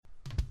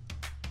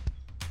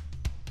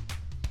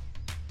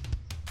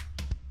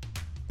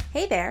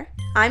Hey there,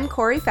 I'm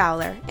Corey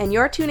Fowler, and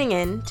you're tuning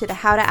in to the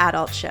How to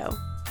Adult Show.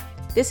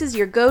 This is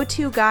your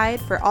go-to guide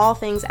for all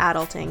things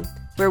adulting,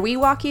 where we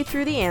walk you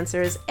through the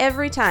answers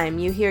every time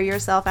you hear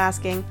yourself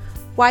asking,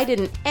 why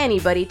didn't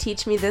anybody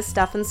teach me this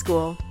stuff in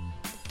school?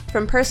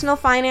 From Personal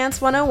Finance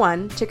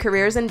 101 to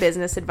careers and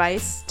business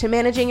advice to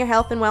managing your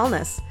health and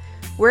wellness,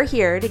 we're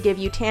here to give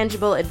you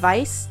tangible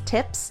advice,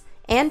 tips,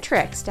 and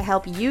tricks to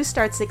help you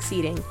start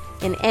succeeding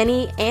in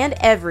any and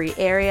every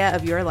area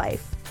of your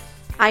life.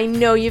 I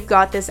know you've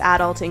got this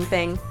adulting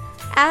thing,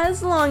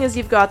 as long as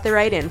you've got the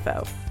right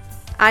info.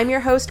 I'm your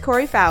host,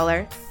 Corey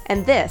Fowler,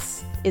 and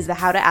this is the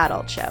How to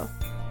Adult Show.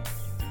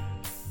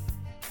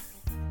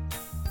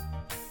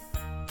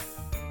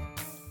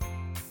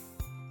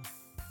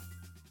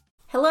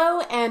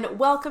 Hello and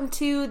welcome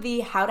to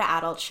the How to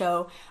Adult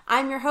Show.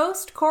 I'm your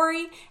host,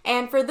 Corey,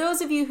 and for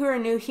those of you who are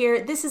new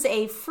here, this is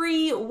a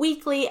free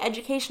weekly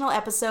educational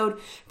episode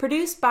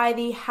produced by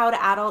the How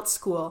to Adult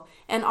School,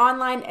 an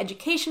online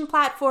education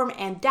platform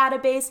and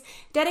database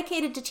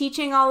dedicated to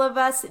teaching all of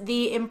us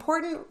the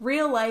important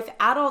real-life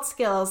adult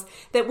skills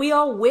that we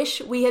all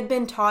wish we had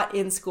been taught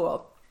in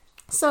school.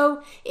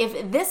 So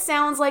if this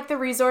sounds like the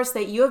resource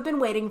that you have been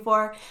waiting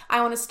for,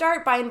 I want to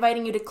start by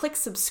inviting you to click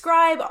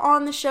subscribe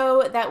on the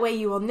show. That way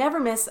you will never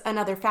miss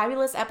another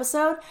fabulous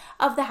episode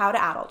of the How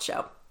to Adult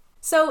Show.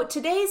 So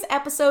today's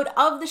episode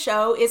of the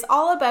show is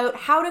all about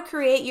how to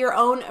create your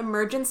own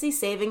emergency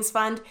savings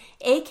fund,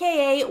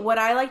 aka what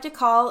I like to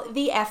call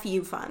the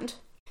FU fund.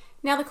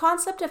 Now, the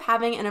concept of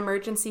having an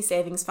emergency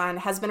savings fund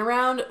has been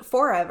around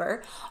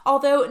forever,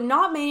 although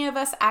not many of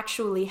us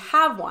actually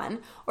have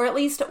one, or at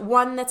least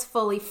one that's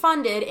fully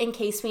funded in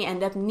case we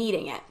end up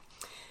needing it.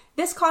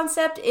 This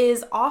concept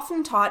is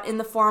often taught in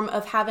the form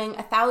of having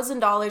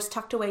 $1,000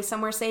 tucked away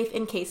somewhere safe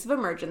in case of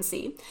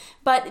emergency,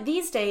 but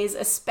these days,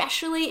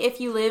 especially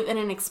if you live in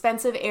an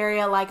expensive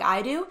area like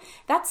I do,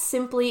 that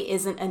simply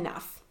isn't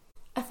enough.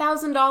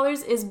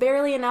 $1,000 is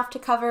barely enough to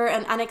cover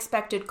an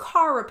unexpected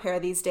car repair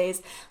these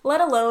days, let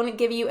alone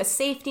give you a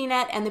safety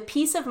net and the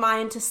peace of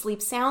mind to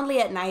sleep soundly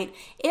at night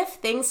if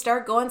things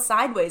start going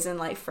sideways in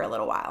life for a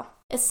little while.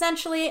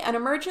 Essentially, an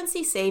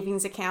emergency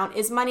savings account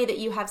is money that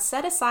you have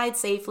set aside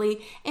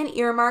safely and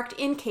earmarked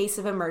in case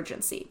of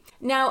emergency.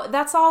 Now,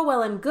 that's all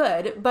well and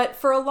good, but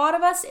for a lot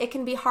of us, it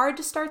can be hard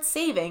to start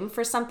saving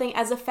for something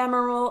as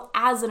ephemeral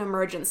as an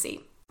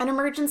emergency. An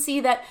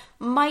emergency that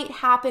might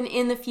happen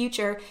in the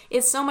future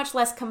is so much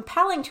less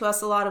compelling to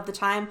us a lot of the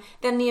time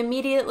than the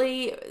immediate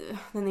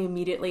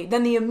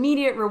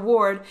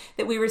reward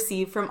that we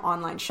receive from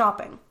online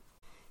shopping.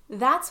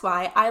 That's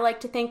why I like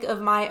to think of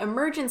my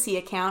emergency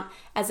account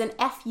as an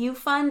FU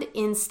fund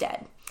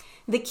instead.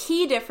 The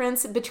key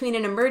difference between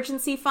an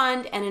emergency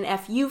fund and an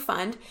FU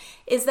fund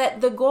is that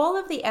the goal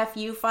of the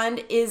FU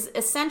fund is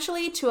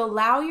essentially to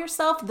allow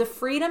yourself the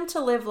freedom to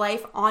live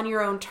life on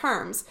your own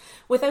terms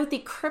without the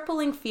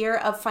crippling fear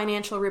of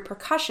financial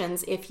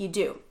repercussions if you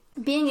do.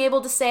 Being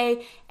able to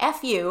say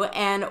F you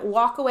and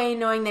walk away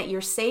knowing that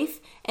you're safe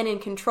and in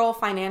control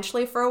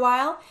financially for a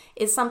while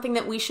is something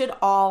that we should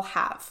all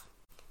have.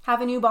 Have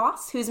a new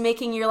boss who's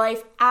making your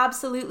life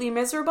absolutely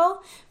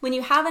miserable? When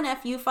you have an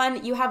FU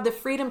fund, you have the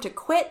freedom to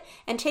quit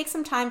and take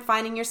some time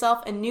finding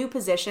yourself a new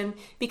position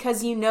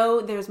because you know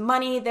there's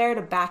money there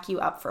to back you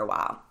up for a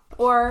while.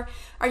 Or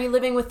are you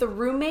living with the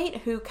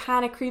roommate who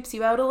kind of creeps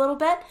you out a little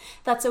bit?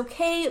 That's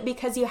okay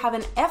because you have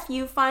an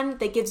FU fund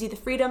that gives you the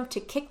freedom to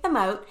kick them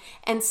out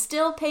and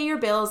still pay your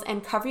bills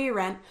and cover your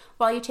rent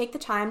while you take the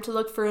time to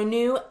look for a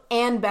new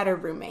and better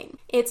roommate.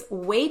 It's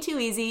way too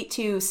easy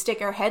to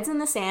stick our heads in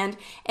the sand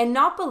and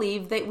not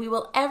believe that we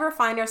will ever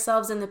find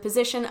ourselves in the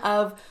position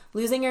of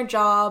losing our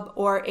job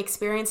or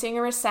experiencing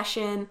a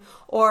recession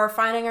or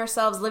finding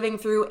ourselves living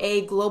through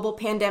a global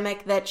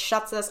pandemic that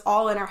shuts us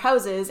all in our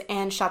houses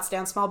and shuts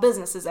down small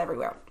businesses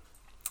everywhere.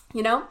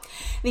 You know,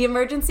 the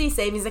emergency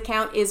savings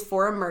account is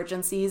for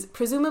emergencies,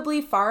 presumably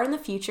far in the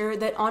future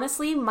that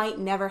honestly might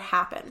never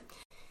happen.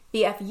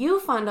 The FU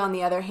fund, on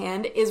the other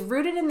hand, is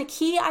rooted in the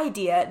key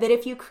idea that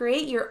if you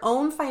create your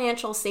own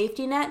financial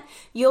safety net,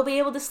 you'll be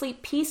able to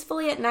sleep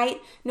peacefully at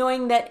night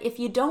knowing that if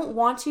you don't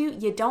want to,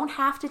 you don't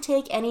have to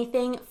take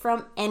anything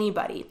from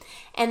anybody.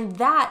 And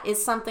that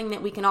is something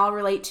that we can all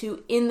relate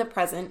to in the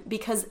present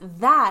because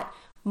that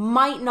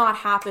might not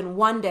happen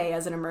one day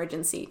as an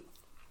emergency.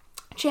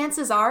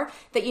 Chances are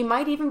that you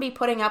might even be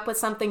putting up with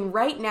something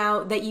right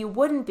now that you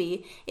wouldn't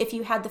be if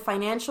you had the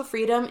financial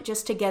freedom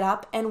just to get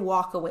up and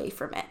walk away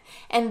from it.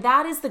 And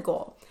that is the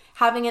goal.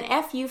 Having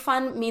an FU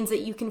fund means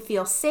that you can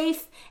feel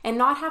safe and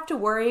not have to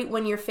worry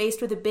when you're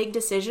faced with a big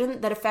decision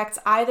that affects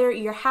either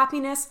your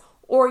happiness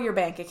or your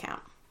bank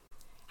account.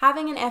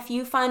 Having an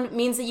FU fund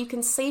means that you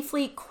can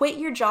safely quit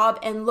your job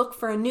and look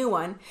for a new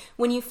one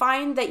when you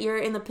find that you're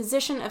in the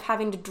position of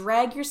having to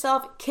drag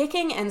yourself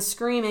kicking and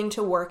screaming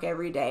to work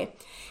every day.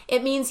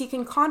 It means you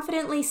can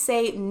confidently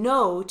say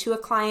no to a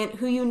client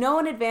who you know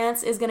in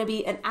advance is going to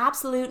be an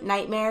absolute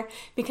nightmare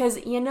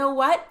because you know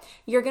what?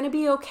 You're going to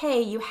be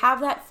okay. You have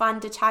that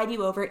fund to tide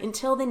you over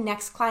until the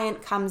next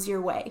client comes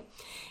your way.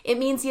 It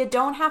means you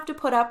don't have to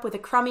put up with a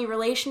crummy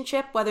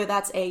relationship, whether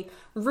that's a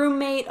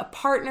roommate, a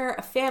partner,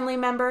 a family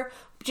member,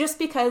 just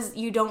because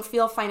you don't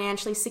feel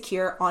financially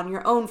secure on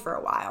your own for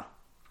a while.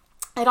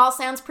 It all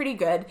sounds pretty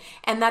good,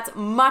 and that's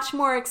much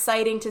more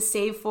exciting to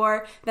save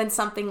for than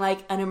something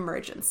like an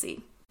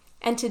emergency.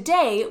 And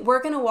today,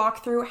 we're going to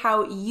walk through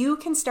how you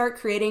can start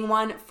creating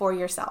one for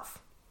yourself.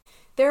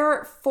 There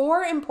are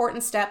 4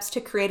 important steps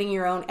to creating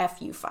your own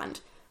FU fund.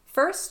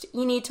 First,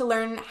 you need to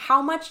learn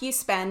how much you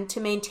spend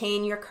to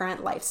maintain your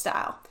current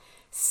lifestyle.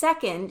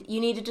 Second, you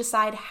need to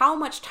decide how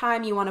much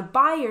time you want to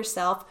buy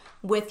yourself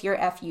with your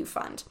FU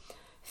fund.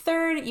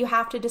 Third, you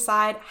have to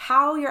decide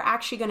how you're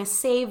actually going to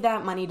save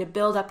that money to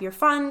build up your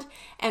fund.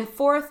 And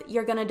fourth,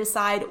 you're going to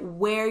decide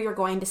where you're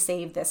going to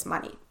save this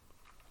money.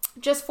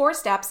 Just 4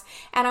 steps,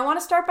 and I want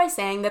to start by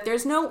saying that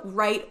there's no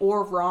right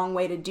or wrong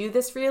way to do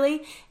this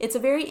really. It's a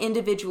very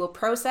individual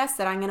process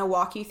that I'm going to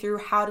walk you through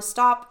how to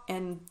stop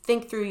and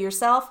think through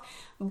yourself.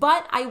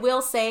 But I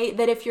will say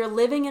that if you're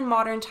living in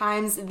modern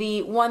times,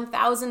 the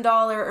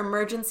 $1,000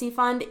 emergency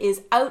fund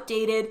is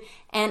outdated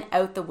and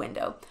out the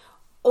window.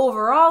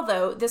 Overall,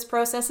 though, this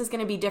process is going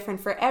to be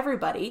different for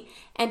everybody,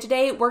 and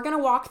today we're going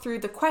to walk through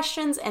the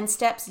questions and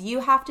steps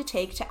you have to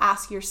take to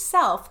ask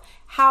yourself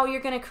how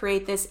you're going to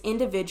create this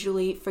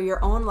individually for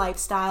your own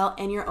lifestyle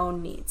and your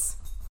own needs.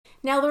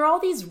 Now, there are all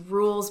these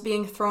rules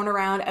being thrown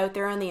around out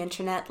there on the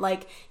internet,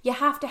 like you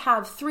have to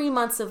have 3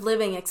 months of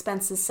living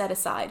expenses set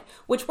aside,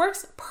 which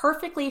works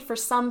perfectly for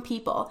some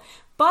people,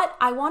 but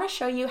I want to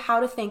show you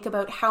how to think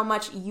about how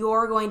much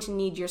you're going to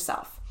need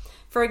yourself.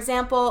 For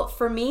example,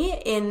 for me,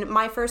 in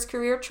my first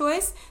career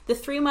choice, the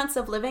 3 months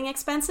of living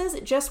expenses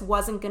just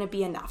wasn't going to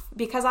be enough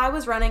because I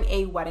was running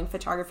a wedding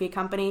photography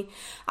company.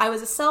 I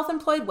was a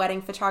self-employed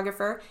wedding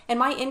photographer, and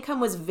my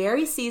income was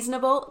very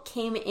seasonable,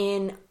 came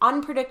in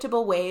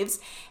unpredictable waves,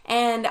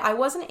 and I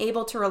wasn't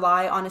able to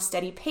rely on a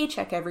steady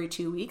paycheck every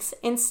 2 weeks.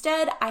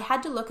 Instead, I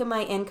had to look at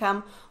my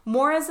income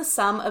more as a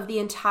sum of the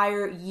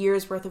entire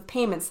year's worth of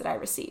payments that I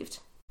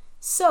received.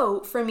 So,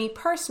 for me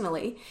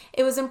personally,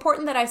 it was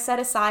important that I set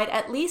aside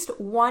at least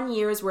 1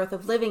 year's worth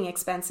of living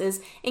expenses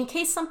in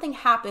case something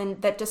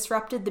happened that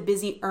disrupted the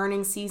busy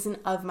earning season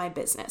of my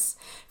business.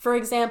 For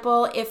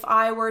example, if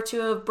I were to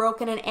have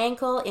broken an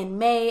ankle in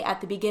May at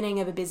the beginning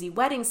of a busy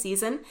wedding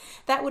season,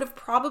 that would have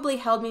probably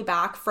held me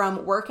back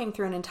from working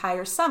through an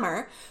entire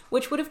summer,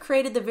 which would have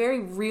created the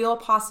very real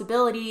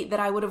possibility that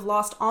I would have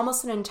lost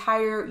almost an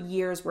entire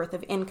year's worth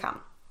of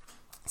income.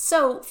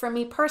 So for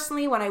me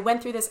personally, when I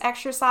went through this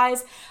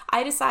exercise,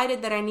 I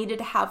decided that I needed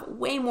to have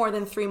way more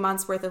than 3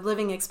 months worth of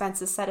living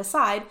expenses set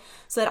aside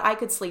so that I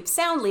could sleep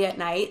soundly at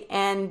night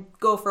and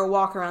go for a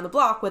walk around the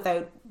block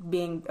without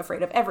being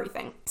afraid of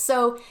everything.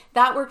 So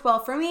that worked well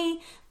for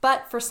me,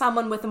 but for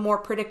someone with a more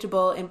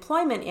predictable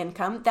employment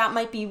income, that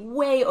might be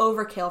way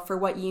overkill for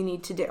what you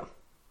need to do.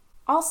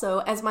 Also,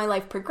 as my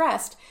life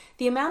progressed,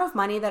 the amount of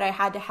money that I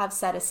had to have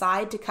set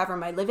aside to cover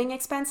my living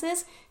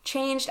expenses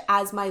changed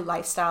as my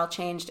lifestyle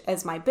changed,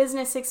 as my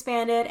business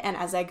expanded, and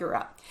as I grew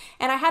up.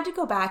 And I had to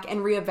go back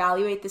and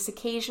reevaluate this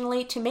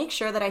occasionally to make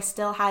sure that I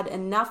still had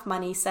enough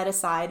money set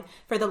aside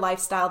for the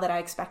lifestyle that I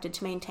expected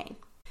to maintain.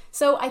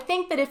 So I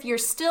think that if you're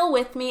still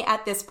with me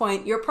at this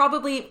point, you're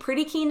probably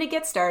pretty keen to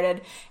get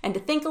started and to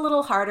think a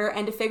little harder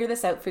and to figure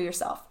this out for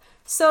yourself.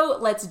 So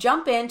let's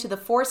jump into the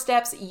 4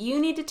 steps you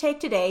need to take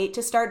today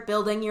to start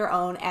building your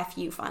own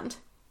FU fund.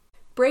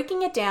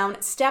 Breaking it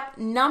down, step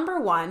number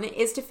 1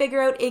 is to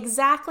figure out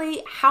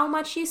exactly how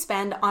much you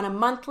spend on a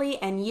monthly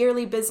and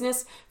yearly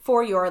business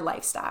for your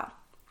lifestyle.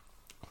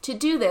 To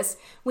do this,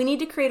 we need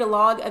to create a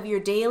log of your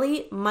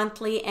daily,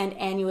 monthly, and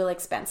annual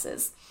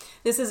expenses.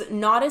 This is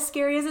not as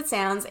scary as it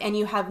sounds, and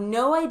you have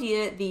no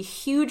idea the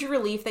huge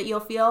relief that you'll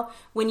feel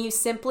when you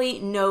simply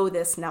know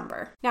this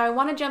number. Now, I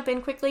want to jump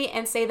in quickly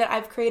and say that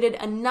I've created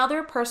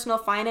another personal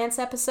finance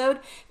episode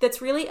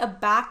that's really a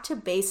back to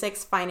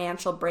basics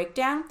financial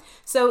breakdown.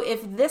 So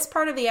if this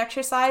part of the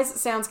exercise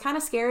sounds kind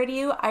of scary to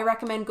you, I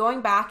recommend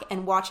going back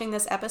and watching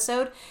this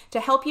episode to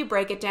help you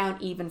break it down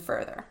even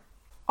further.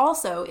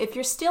 Also, if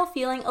you're still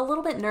feeling a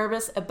little bit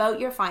nervous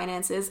about your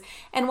finances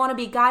and want to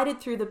be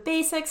guided through the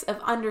basics of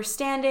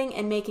understanding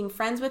and making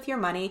friends with your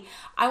money,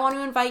 I want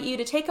to invite you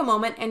to take a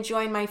moment and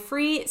join my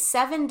free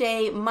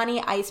 7-day Money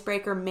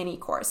Icebreaker mini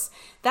course.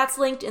 That's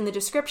linked in the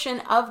description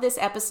of this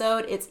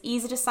episode. It's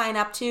easy to sign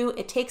up to,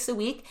 it takes a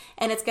week,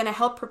 and it's going to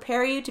help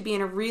prepare you to be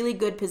in a really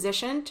good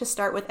position to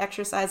start with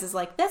exercises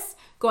like this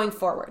going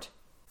forward.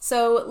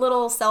 So,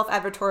 little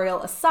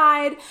self-advertorial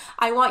aside,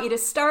 I want you to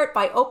start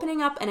by opening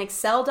up an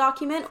Excel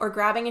document or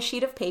grabbing a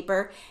sheet of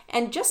paper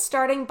and just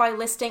starting by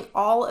listing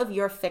all of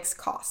your fixed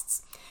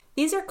costs.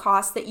 These are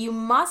costs that you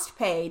must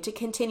pay to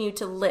continue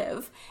to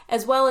live,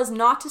 as well as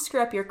not to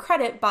screw up your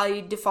credit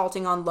by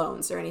defaulting on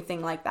loans or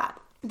anything like that.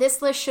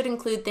 This list should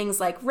include things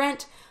like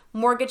rent,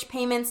 mortgage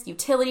payments,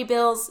 utility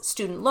bills,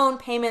 student loan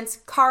payments,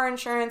 car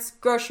insurance,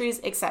 groceries,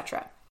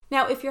 etc.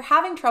 Now, if you're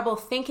having trouble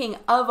thinking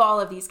of all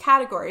of these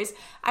categories,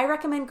 I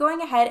recommend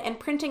going ahead and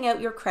printing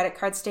out your credit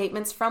card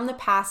statements from the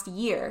past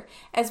year,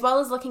 as well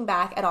as looking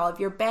back at all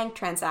of your bank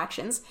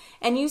transactions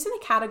and using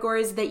the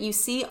categories that you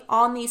see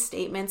on these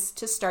statements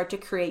to start to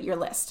create your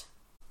list.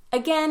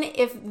 Again,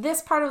 if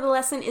this part of the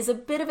lesson is a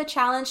bit of a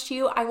challenge to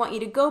you, I want you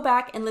to go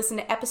back and listen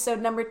to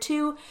episode number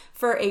 2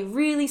 for a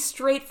really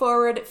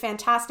straightforward,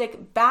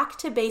 fantastic back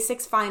to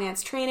basics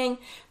finance training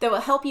that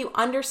will help you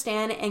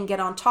understand and get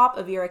on top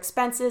of your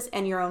expenses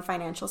and your own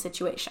financial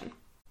situation.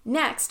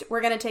 Next,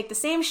 we're going to take the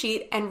same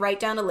sheet and write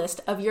down a list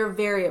of your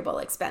variable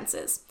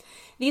expenses.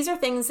 These are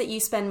things that you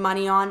spend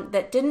money on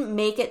that didn't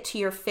make it to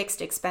your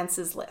fixed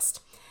expenses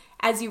list.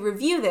 As you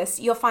review this,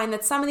 you'll find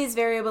that some of these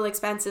variable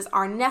expenses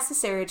are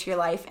necessary to your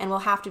life and will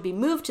have to be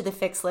moved to the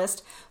fixed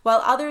list,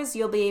 while others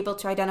you'll be able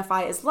to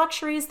identify as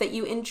luxuries that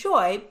you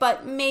enjoy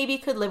but maybe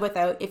could live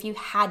without if you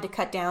had to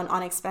cut down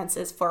on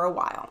expenses for a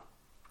while.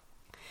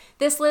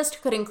 This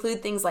list could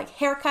include things like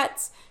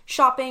haircuts,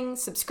 shopping,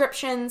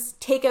 subscriptions,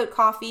 takeout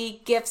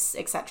coffee, gifts,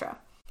 etc.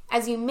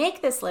 As you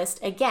make this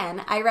list,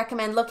 again, I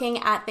recommend looking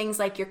at things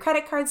like your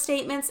credit card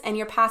statements and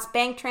your past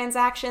bank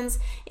transactions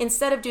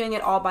instead of doing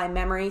it all by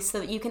memory so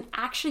that you can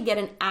actually get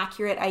an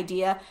accurate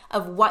idea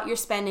of what you're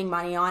spending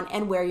money on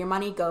and where your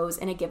money goes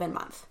in a given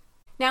month.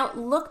 Now,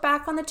 look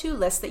back on the 2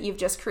 lists that you've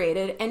just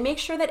created and make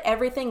sure that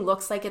everything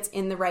looks like it's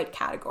in the right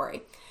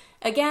category.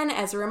 Again,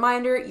 as a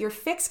reminder, your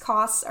fixed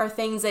costs are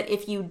things that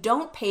if you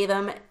don't pay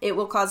them, it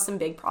will cause some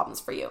big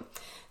problems for you.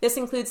 This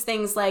includes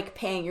things like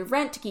paying your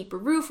rent to keep a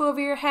roof over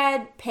your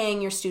head,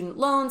 paying your student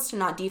loans to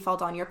not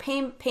default on your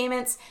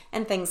payments,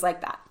 and things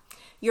like that.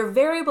 Your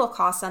variable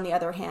costs, on the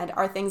other hand,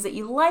 are things that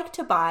you like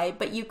to buy,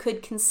 but you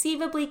could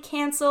conceivably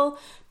cancel,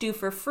 do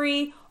for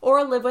free,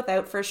 or live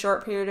without for a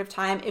short period of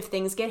time if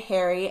things get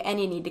hairy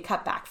and you need to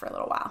cut back for a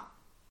little while.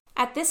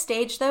 At this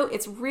stage, though,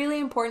 it's really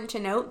important to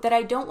note that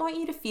I don't want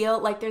you to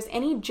feel like there's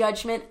any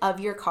judgment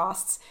of your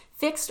costs,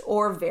 fixed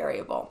or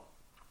variable.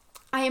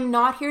 I am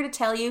not here to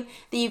tell you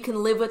that you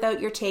can live without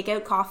your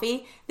takeout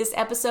coffee. This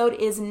episode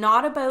is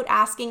not about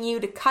asking you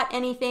to cut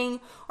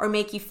anything or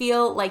make you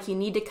feel like you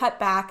need to cut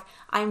back.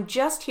 I'm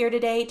just here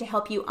today to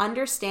help you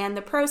understand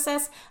the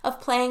process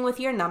of playing with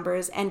your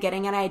numbers and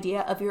getting an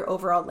idea of your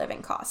overall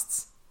living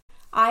costs.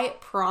 I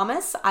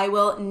promise I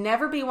will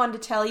never be one to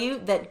tell you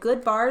that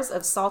good bars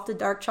of salted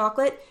dark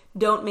chocolate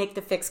don't make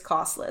the fixed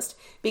cost list,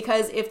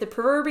 because if the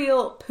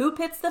proverbial poop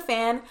hits the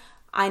fan,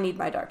 I need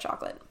my dark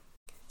chocolate.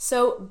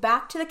 So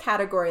back to the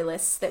category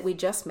lists that we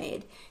just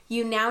made,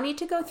 you now need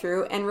to go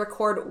through and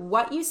record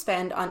what you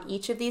spend on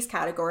each of these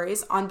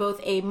categories on both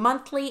a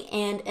monthly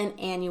and an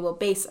annual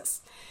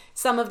basis.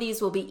 Some of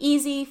these will be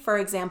easy. For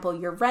example,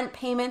 your rent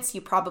payments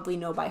you probably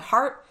know by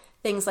heart.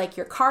 Things like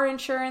your car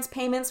insurance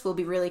payments will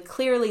be really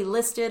clearly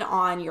listed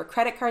on your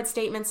credit card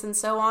statements and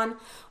so on,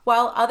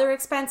 while other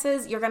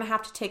expenses, you're going to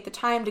have to take the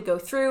time to go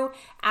through,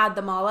 add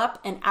them all up,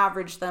 and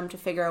average them to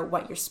figure out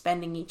what you're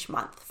spending each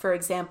month. For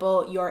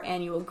example, your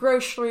annual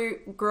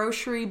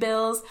grocery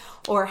bills,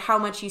 or how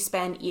much you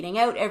spend eating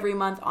out every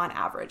month on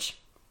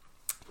average.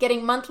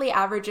 Getting monthly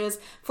averages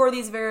for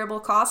these variable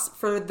costs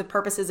for the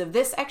purposes of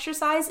this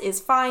exercise is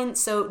fine,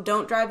 so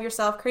don't drive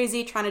yourself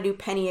crazy trying to do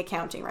penny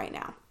accounting right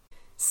now.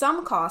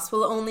 Some costs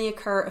will only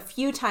occur a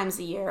few times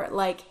a year,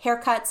 like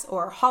haircuts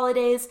or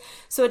holidays,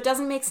 so it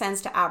doesn't make sense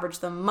to average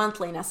them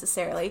monthly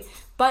necessarily,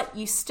 but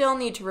you still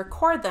need to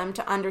record them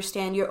to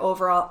understand your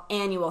overall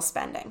annual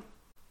spending.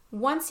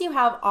 Once you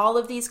have all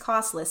of these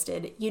costs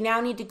listed, you now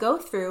need to go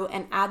through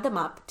and add them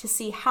up to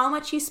see how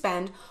much you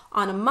spend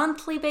on a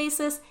monthly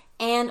basis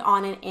and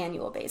on an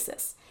annual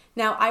basis.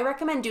 Now, I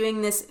recommend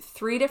doing this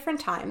 3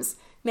 different times.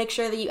 Make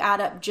sure that you add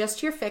up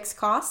just your fixed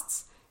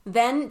costs,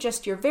 then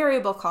just your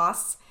variable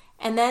costs,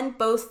 and then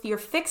both your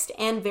fixed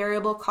and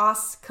variable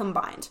costs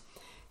combined.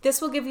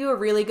 This will give you a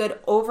really good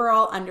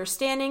overall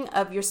understanding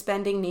of your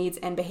spending needs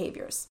and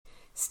behaviors.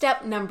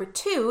 Step number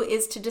 2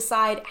 is to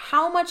decide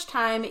how much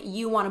time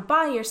you want to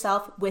buy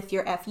yourself with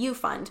your FU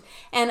fund.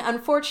 And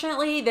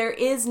unfortunately, there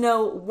is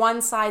no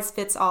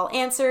one-size-fits-all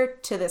answer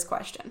to this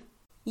question.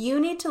 You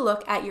need to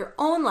look at your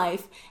own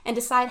life and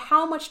decide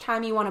how much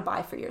time you want to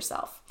buy for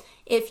yourself.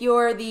 If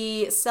you're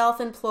the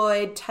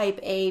self-employed type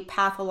A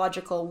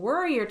pathological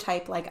worrier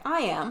type like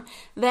I am,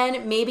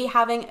 then maybe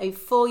having a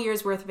full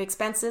year's worth of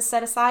expenses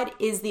set aside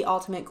is the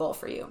ultimate goal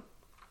for you.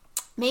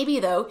 Maybe,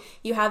 though,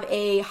 you have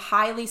a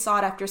highly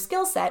sought-after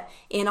skill set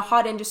in a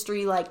hot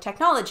industry like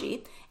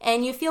technology,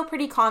 and you feel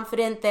pretty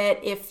confident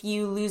that if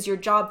you lose your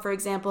job, for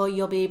example,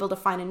 you'll be able to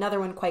find another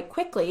one quite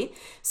quickly,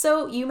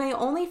 so you may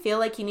only feel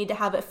like you need to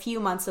have a few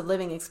months of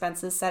living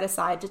expenses set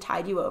aside to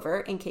tide you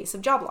over in case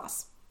of job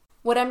loss.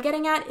 What I'm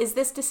getting at is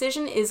this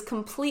decision is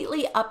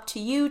completely up to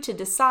you to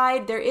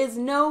decide. There is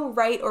no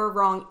right or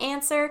wrong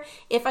answer.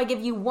 If I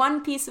give you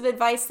one piece of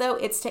advice, though,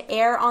 it's to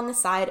err on the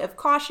side of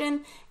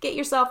caution. Get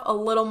yourself a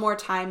little more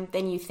time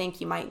than you think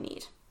you might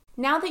need.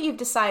 Now that you've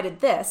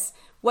decided this,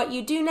 what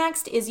you do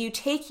next is you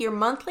take your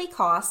monthly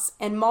costs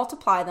and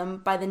multiply them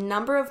by the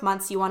number of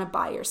months you want to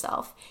buy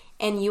yourself,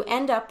 and you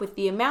end up with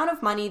the amount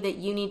of money that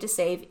you need to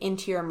save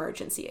into your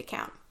emergency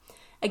account.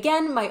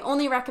 Again, my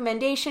only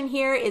recommendation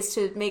here is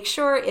to make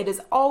sure it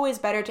is always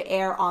better to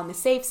err on the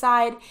safe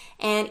side.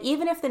 And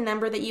even if the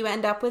number that you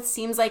end up with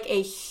seems like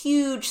a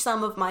huge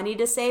sum of money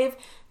to save,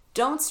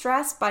 don't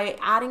stress. By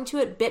adding to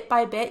it bit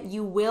by bit,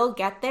 you will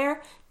get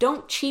there.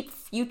 Don't cheap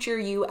future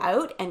you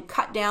out and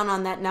cut down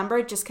on that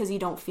number just because you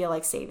don't feel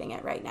like saving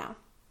it right now.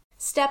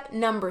 Step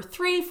number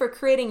 3 for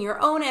creating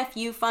your own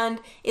FU fund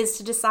is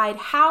to decide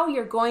how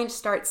you're going to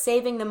start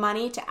saving the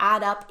money to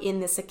add up in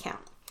this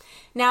account.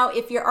 Now,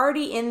 if you're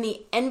already in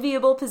the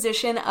enviable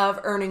position of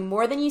earning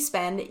more than you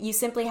spend, you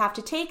simply have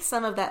to take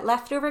some of that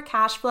leftover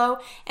cash flow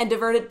and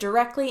divert it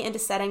directly into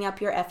setting up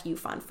your FU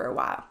fund for a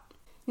while.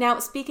 Now,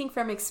 speaking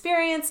from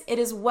experience, it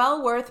is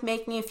well worth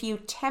making a few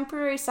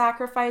temporary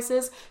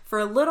sacrifices for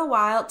a little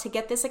while to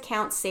get this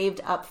account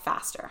saved up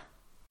faster.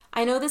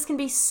 I know this can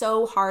be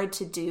so hard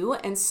to do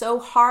and so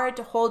hard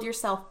to hold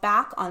yourself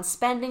back on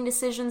spending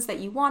decisions that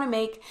you want to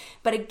make,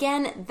 but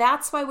again,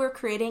 that's why we're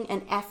creating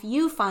an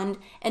FU fund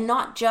and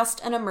not just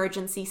an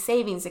emergency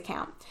savings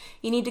account.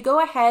 You need to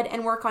go ahead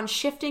and work on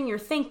shifting your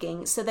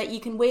thinking so that you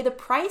can weigh the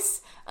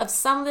price of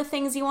some of the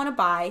things you want to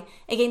buy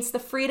against the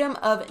freedom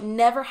of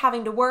never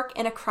having to work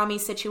in a crummy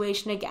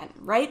situation again,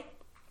 right?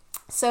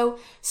 So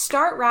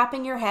start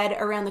wrapping your head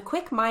around the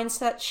quick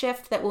mindset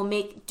shift that will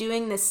make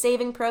doing this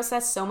saving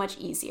process so much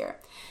easier.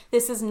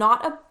 This is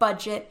not a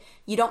budget.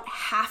 You don't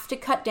have to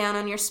cut down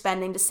on your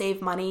spending to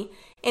save money.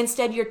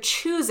 Instead, you're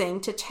choosing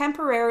to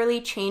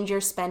temporarily change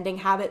your spending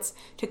habits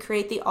to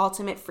create the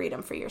ultimate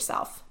freedom for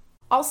yourself.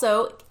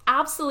 Also,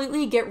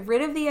 absolutely get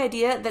rid of the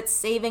idea that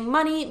saving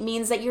money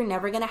means that you're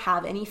never going to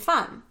have any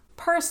fun.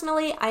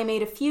 Personally, I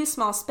made a few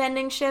small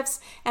spending shifts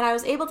and I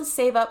was able to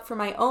save up for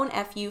my own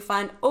FU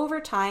fund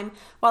over time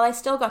while I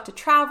still got to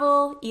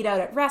travel, eat out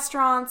at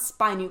restaurants,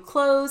 buy new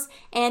clothes,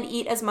 and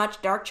eat as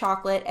much dark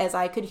chocolate as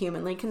I could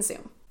humanly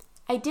consume.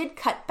 I did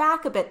cut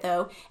back a bit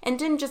though and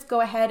didn't just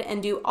go ahead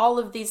and do all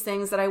of these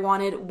things that I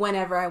wanted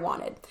whenever I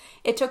wanted.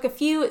 It took a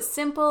few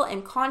simple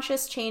and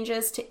conscious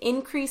changes to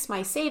increase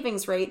my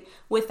savings rate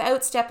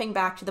without stepping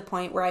back to the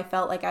point where I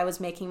felt like I was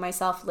making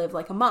myself live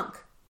like a monk.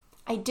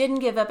 I didn't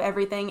give up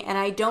everything, and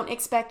I don't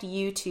expect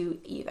you to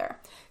either.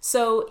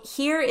 So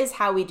here is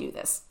how we do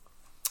this.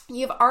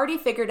 You've already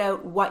figured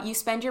out what you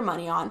spend your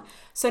money on,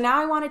 so now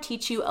I want to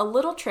teach you a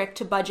little trick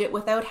to budget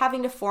without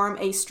having to form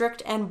a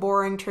strict and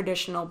boring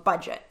traditional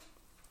budget.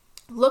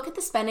 Look at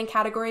the spending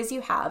categories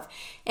you have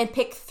and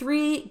pick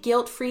 3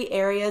 guilt-free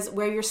areas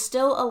where you're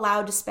still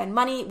allowed to spend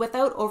money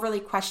without overly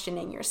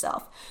questioning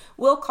yourself.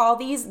 We'll call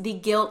these the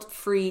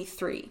guilt-free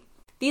 3.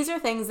 These are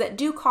things that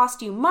do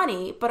cost you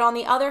money, but on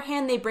the other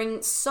hand, they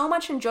bring so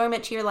much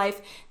enjoyment to your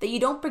life that you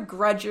don't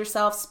begrudge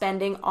yourself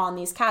spending on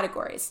these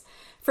categories.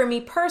 For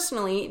me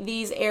personally,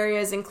 these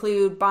areas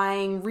include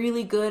buying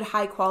really good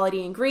high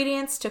quality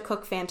ingredients to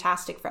cook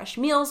fantastic fresh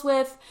meals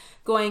with,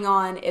 going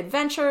on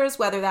adventures,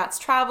 whether that's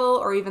travel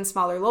or even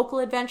smaller local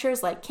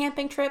adventures like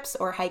camping trips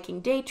or hiking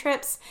day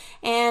trips,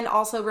 and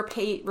also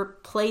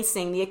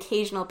replacing the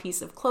occasional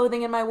piece of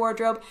clothing in my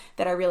wardrobe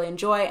that I really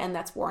enjoy and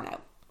that's worn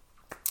out.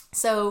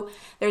 So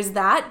there's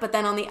that, but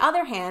then on the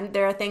other hand,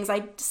 there are things I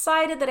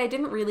decided that I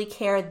didn't really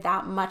care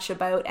that much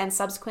about, and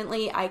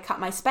subsequently I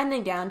cut my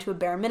spending down to a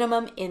bare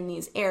minimum in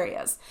these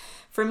areas.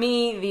 For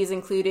me, these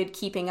included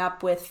keeping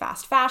up with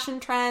fast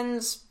fashion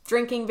trends,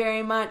 drinking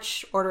very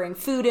much, ordering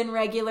food in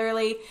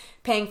regularly,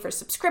 paying for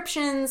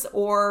subscriptions,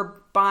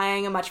 or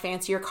buying a much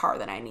fancier car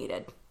than I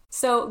needed.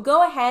 So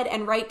go ahead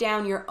and write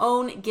down your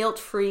own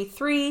guilt-free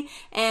 3,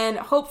 and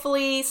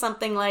hopefully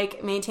something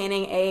like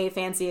maintaining a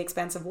fancy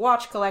expensive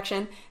watch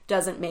collection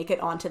doesn't make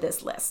it onto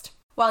this list.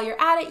 While you're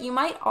at it, you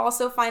might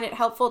also find it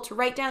helpful to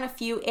write down a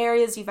few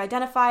areas you've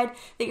identified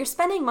that you're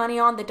spending money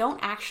on that don't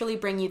actually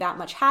bring you that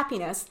much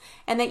happiness,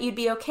 and that you'd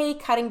be okay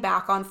cutting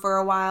back on for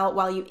a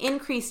while you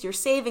increase your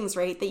savings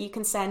rate that you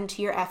can send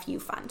to your FU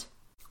fund.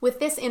 With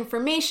this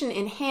information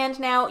in hand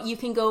now, you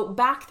can go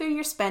back through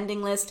your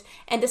spending list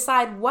and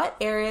decide what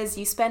areas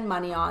you spend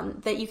money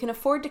on that you can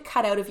afford to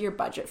cut out of your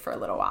budget for a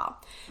little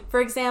while. For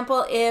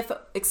example, if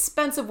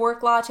expensive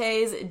work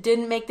lattes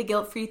didn't make the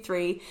guilt-free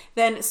 3,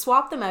 then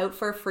swap them out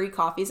for free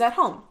coffees at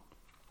home.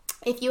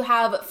 If you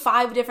have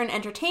 5 different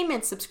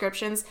entertainment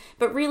subscriptions,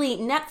 but really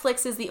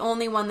Netflix is the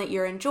only one that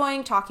you're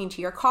enjoying talking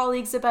to your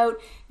colleagues about,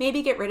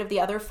 maybe get rid of the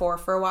other 4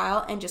 for a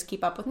while and just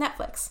keep up with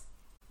Netflix.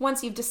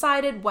 Once you've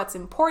decided what's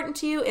important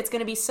to you, it's going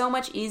to be so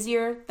much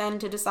easier than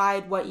to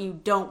decide what you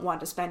don't want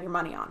to spend your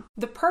money on.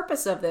 The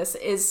purpose of this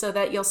is so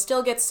that you'll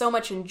still get so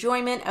much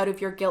enjoyment out of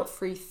your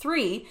guilt-free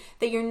 3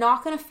 that you're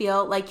not going to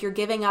feel like you're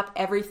giving up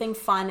everything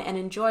fun and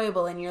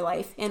enjoyable in your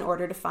life in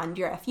order to fund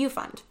your FU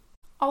fund.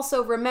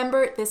 Also,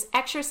 remember, this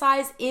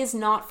exercise is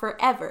not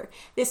forever.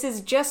 This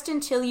is just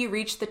until you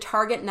reach the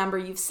target number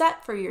you've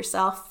set for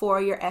yourself for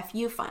your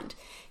FU fund.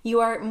 You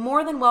are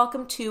more than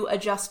welcome to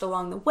adjust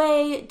along the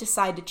way,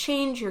 decide to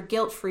change your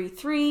guilt-free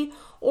 3,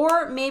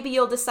 or maybe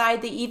you'll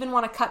decide that you even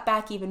want to cut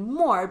back even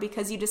more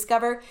because you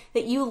discover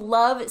that you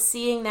love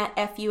seeing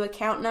that FU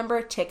account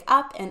number tick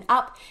up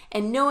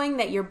and knowing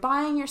that you're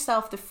buying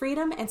yourself the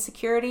freedom and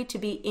security to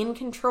be in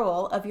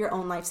control of your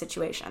own life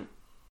situation.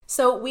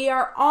 So we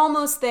are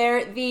almost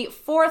there. The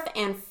fourth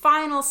and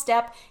final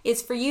step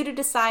is for you to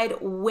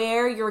decide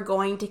where you're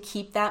going to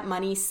keep that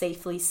money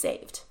safely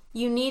saved.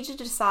 You need to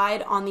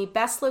decide on the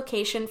best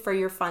location for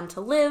your fund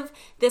to live.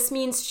 This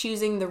means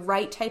choosing the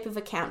right type of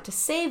account to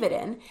save it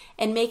in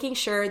and making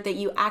sure that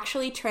you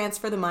actually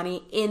transfer the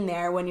money in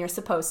there when you're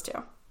supposed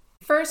to.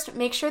 First,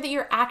 make sure that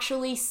you're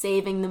actually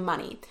saving the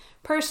money.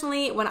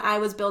 Personally, when I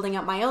was building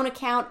up my own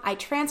account, I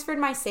transferred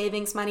my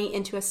savings money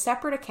into a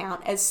separate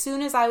account as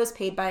soon as I was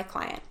paid by a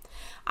client.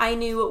 I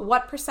knew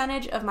what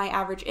percentage of my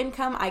average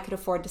income I could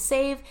afford to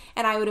save,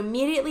 and I would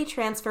immediately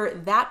transfer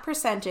that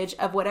percentage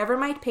of whatever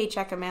my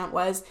paycheck amount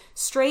was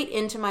straight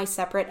into my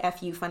separate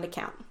FU fund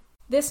account.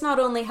 This not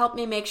only helped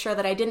me make sure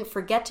that I didn't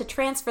forget to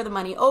transfer the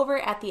money over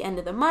at the end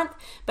of the month,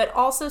 but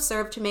also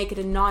served to make it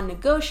a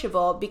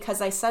non-negotiable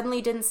because I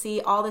suddenly didn't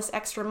see all this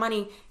extra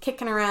money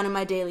kicking around in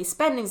my daily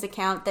spendings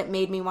account that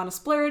made me want to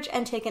splurge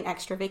and take an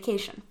extra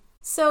vacation.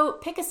 So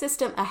pick a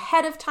system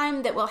ahead of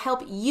time that will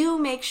help you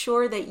make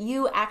sure that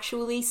you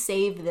actually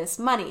save this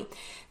money.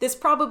 This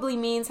probably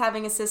means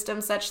having a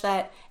system such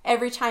that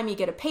every time you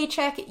get a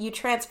paycheck, you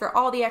transfer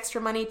all the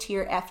extra money to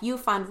your FU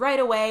fund right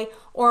away,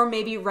 or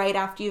maybe right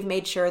after you've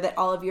made sure that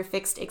all of your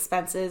fixed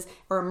expenses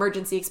or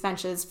emergency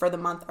expenses for the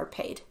month are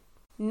paid.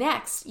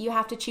 Next, you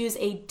have to choose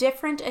a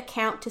different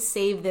account to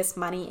save this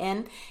money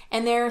in,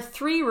 and there are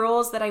 3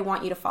 rules that I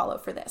want you to follow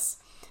for this.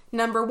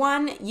 Number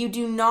 1, you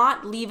do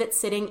not leave it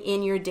sitting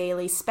in your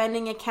daily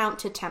spending account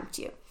to tempt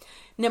you.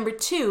 Number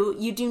 2,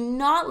 you do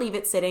not leave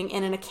it sitting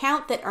in an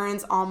account that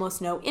earns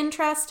almost no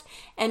interest.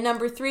 And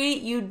number 3,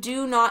 you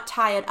do not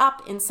tie it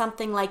up in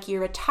something like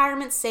your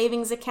retirement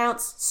savings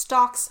accounts,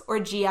 stocks, or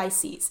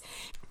GICs.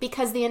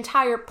 Because the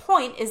entire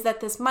point is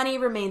that this money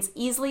remains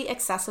easily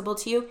accessible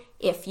to you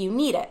if you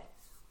need it.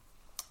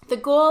 The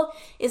goal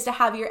is to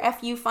have your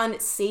FU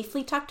fund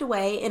safely tucked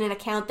away in an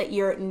account that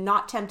you're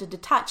not tempted to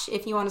touch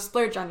if you want to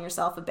splurge on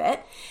yourself a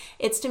bit.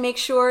 It's to make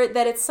sure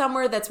that it's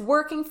somewhere that's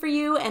working for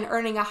you and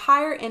earning a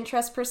higher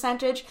interest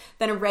percentage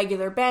than a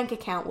regular bank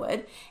account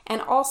would, and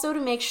also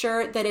to make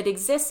sure that it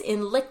exists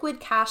in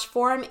liquid cash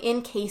form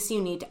in case you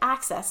need to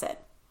access it.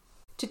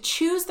 To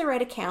choose the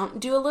right account,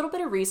 do a little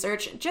bit of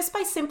research just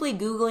by simply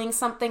Googling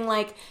something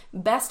like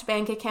best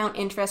bank account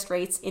interest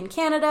rates in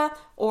Canada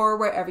or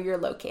wherever you're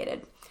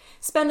located.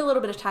 Spend a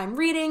little bit of time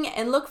reading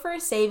and look for a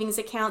savings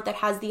account that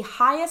has the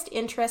highest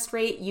interest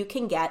rate you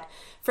can get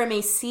from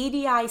a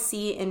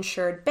CDIC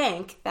insured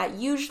bank. That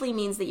usually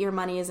means that your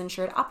money is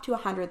insured up to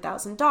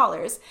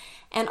 $100,000.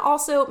 And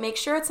also make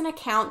sure it's an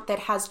account that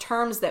has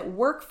terms that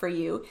work for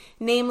you,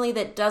 namely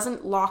that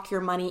doesn't lock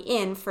your money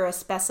in for a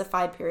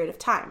specified period of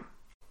time.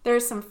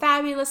 There's some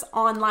fabulous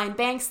online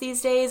banks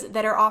these days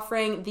that are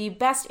offering the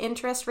best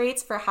interest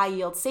rates for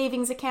high-yield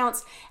savings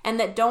accounts and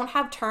that don't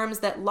have terms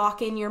that lock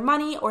in your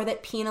money or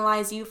that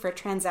penalize you for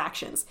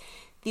transactions.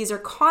 These are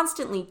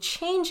constantly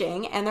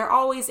changing and they're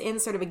always in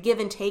sort of a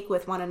give and take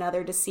with one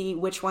another to see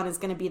which one is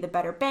going to be the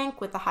better bank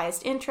with the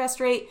highest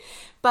interest rate.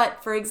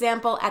 But for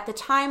example, at the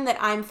time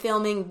that I'm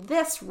filming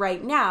this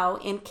right now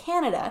in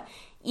Canada,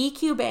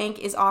 EQ Bank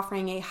is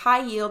offering a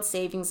high-yield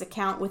savings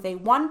account with a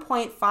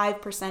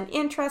 1.5%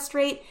 interest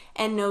rate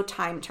and no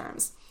time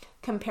terms.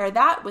 Compare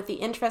that with the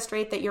interest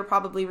rate that you're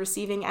probably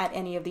receiving at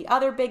any of the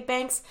other big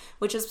banks,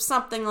 which is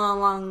something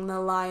along the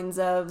lines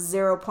of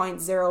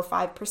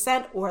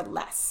 0.05% or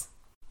less.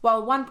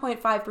 While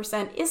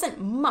 1.5%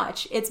 isn't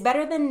much, it's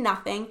better than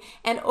nothing,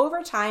 and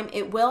over time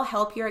it will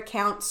help your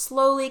account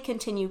slowly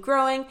continue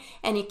growing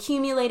and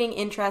accumulating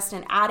interest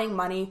and adding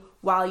money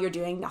while you're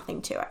doing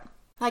nothing to it.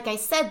 Like I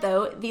said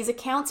though, these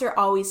accounts are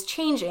always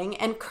changing,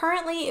 and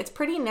currently it's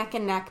pretty neck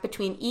and neck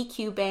between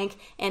EQ Bank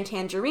and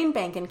Tangerine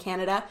Bank in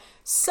Canada,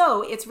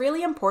 so it's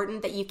really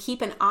important that you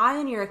keep an eye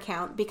on your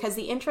account because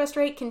the interest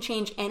rate can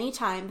change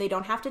anytime. They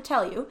don't have to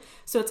tell you,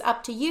 so it's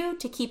up to you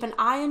to keep an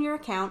eye on your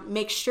account,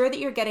 make sure that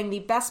you're getting the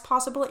best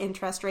possible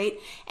interest rate,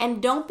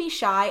 and don't be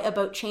shy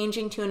about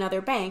changing to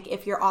another bank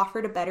if you're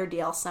offered a better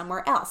deal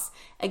somewhere else.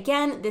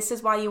 Again, this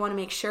is why you want to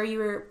make sure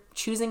you're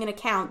choosing an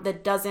account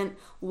that doesn't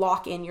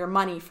lock in your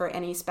money for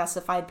any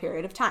specified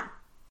period of time.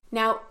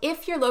 Now,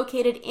 if you're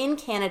located in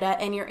Canada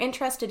and you're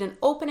interested in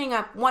opening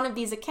up one of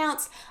these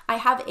accounts, I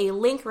have a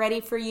link ready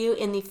for you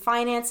in the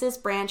finances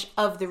branch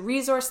of the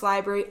resource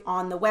library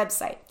on the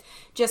website.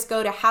 Just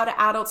go to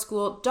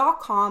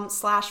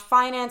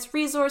howtoadultschool.com/finance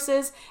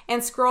resources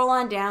and scroll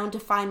on down to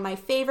find my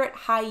favorite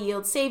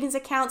high-yield savings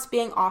accounts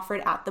being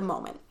offered at the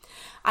moment.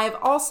 I have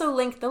also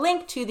linked the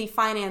link to the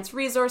Finance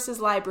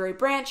Resources Library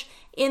branch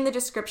in the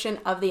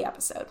description of the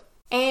episode.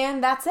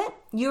 And that's it.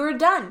 You're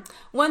done.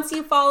 Once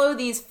you follow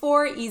these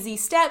 4 easy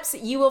steps,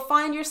 you will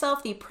find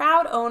yourself the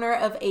proud owner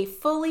of a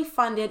fully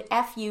funded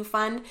FU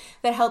fund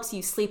that helps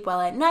you sleep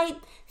well at night,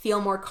 feel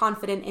more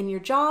confident in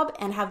your job,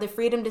 and have the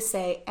freedom to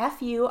say,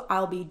 F you,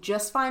 I'll be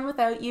just fine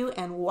without you,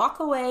 and walk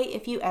away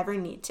if you ever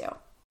need to.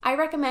 I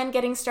recommend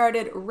getting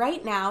started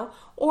right now,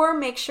 or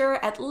make sure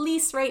at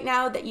least right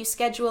now that you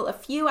schedule a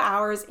few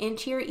hours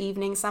into your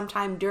evening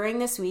sometime during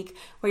this week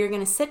where you're going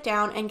to sit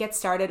down and get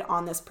started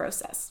on this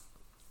process.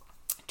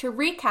 To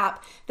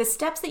recap, the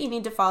steps that you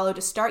need to follow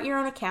to start your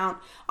own account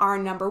are: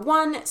 number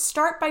 1,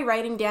 start by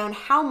writing down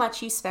how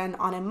much you spend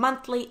on a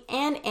monthly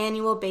and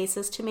annual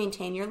basis to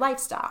maintain your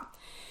lifestyle.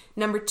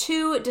 Number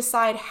 2,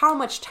 decide how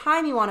much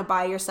time you want to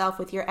buy yourself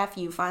with your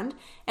FU fund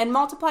and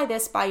multiply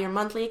this by your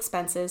monthly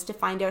expenses to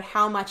find out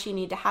how much you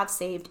need to have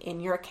saved in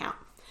your account.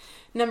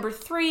 Number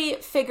 3,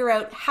 figure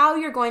out how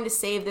you're going to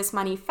save this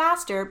money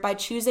faster by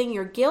choosing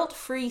your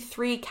guilt-free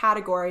 3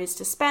 categories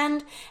to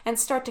spend and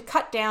start to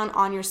cut down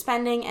on your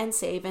spending and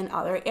save in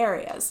other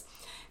areas.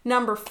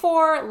 Number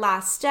 4,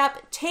 last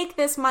step, take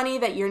this money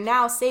that you're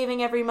now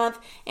saving every month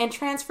and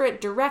transfer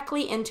it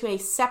directly into a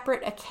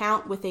separate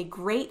account with a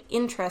great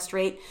interest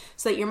rate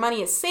so that your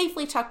money is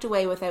safely tucked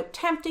away without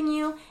tempting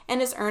you and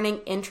is earning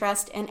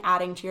interest and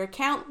adding to your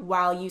account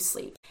while you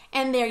sleep.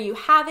 And there you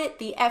have it,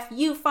 the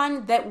FU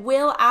fund that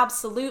will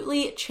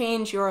absolutely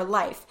change your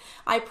life.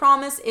 I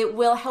promise it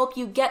will help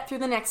you get through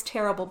the next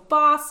terrible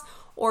boss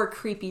or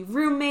creepy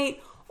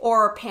roommate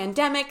or a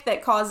pandemic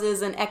that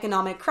causes an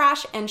economic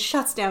crash and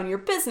shuts down your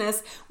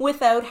business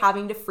without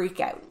having to freak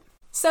out.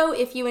 So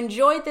if you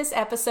enjoyed this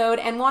episode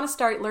and want to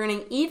start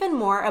learning even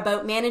more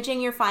about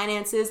managing your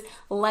finances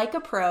like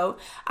a pro,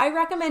 I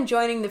recommend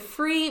joining the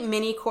free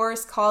mini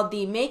course called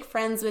the Make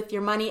Friends with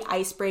Your Money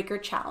Icebreaker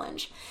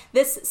Challenge.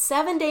 This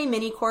 7-day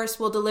mini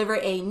course will deliver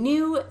a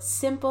new,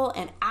 simple,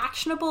 and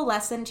actionable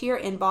lesson to your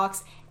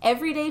inbox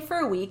every day for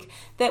a week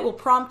that will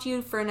prompt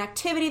you for an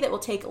activity that will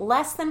take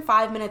less than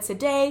 5 minutes a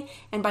day,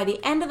 and by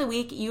the end of the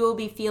week, you will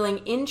be feeling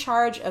in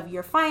charge of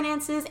your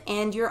finances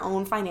and your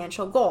own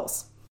financial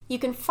goals. You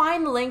can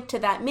find the link to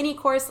that mini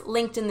course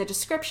linked in the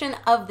description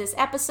of this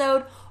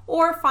episode,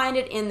 or find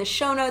it in the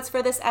show notes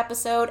for this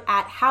episode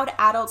at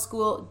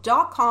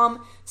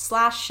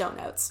howtoadultschool.com/show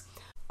notes.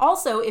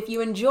 Also, if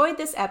you enjoyed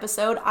this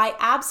episode, I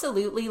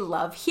absolutely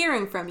love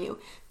hearing from you.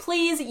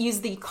 Please use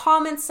the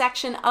comments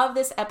section of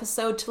this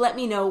episode to let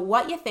me know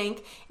what you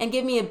think and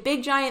give me a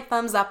big giant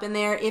thumbs up in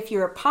there if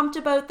you're pumped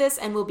about this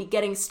and will be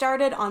getting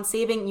started on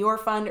saving your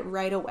fund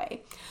right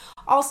away.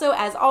 Also,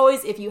 as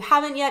always, if you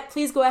haven't yet,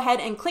 please go ahead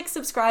and click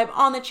subscribe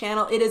on the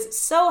channel. It is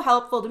so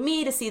helpful to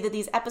me to see that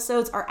these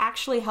episodes are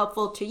actually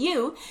helpful to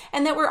you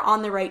and that we're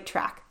on the right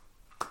track.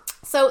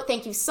 So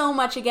thank you so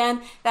much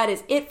again. That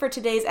is it for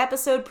today's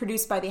episode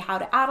produced by the How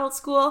to Adult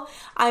School.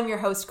 I'm your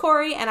host,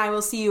 Corey, and I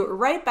will see you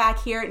right back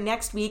here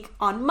next week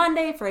on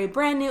Monday for a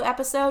brand new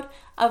episode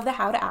of the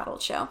How to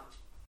Adult Show.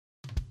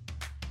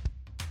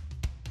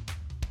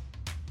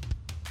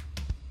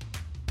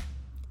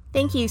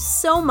 Thank you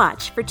so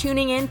much for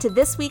tuning in to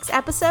this week's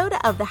episode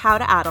of the How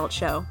to Adult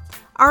Show.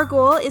 Our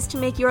goal is to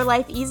make your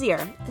life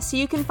easier, so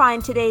you can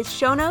find today's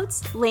show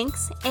notes,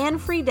 links,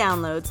 and free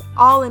downloads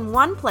all in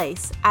one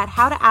place at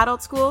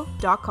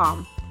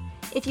howtoadultschool.com.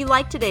 If you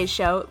like today's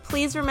show,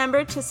 please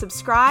remember to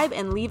subscribe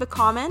and leave a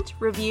comment,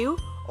 review,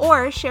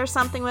 or share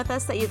something with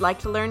us that you'd like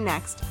to learn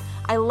next.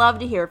 I love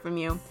to hear from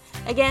you.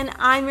 Again,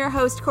 I'm your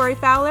host, Corey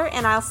Fowler,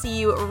 and I'll see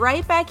you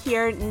right back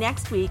here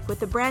next week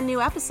with a brand new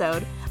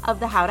episode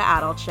of the How to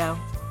Adult Show.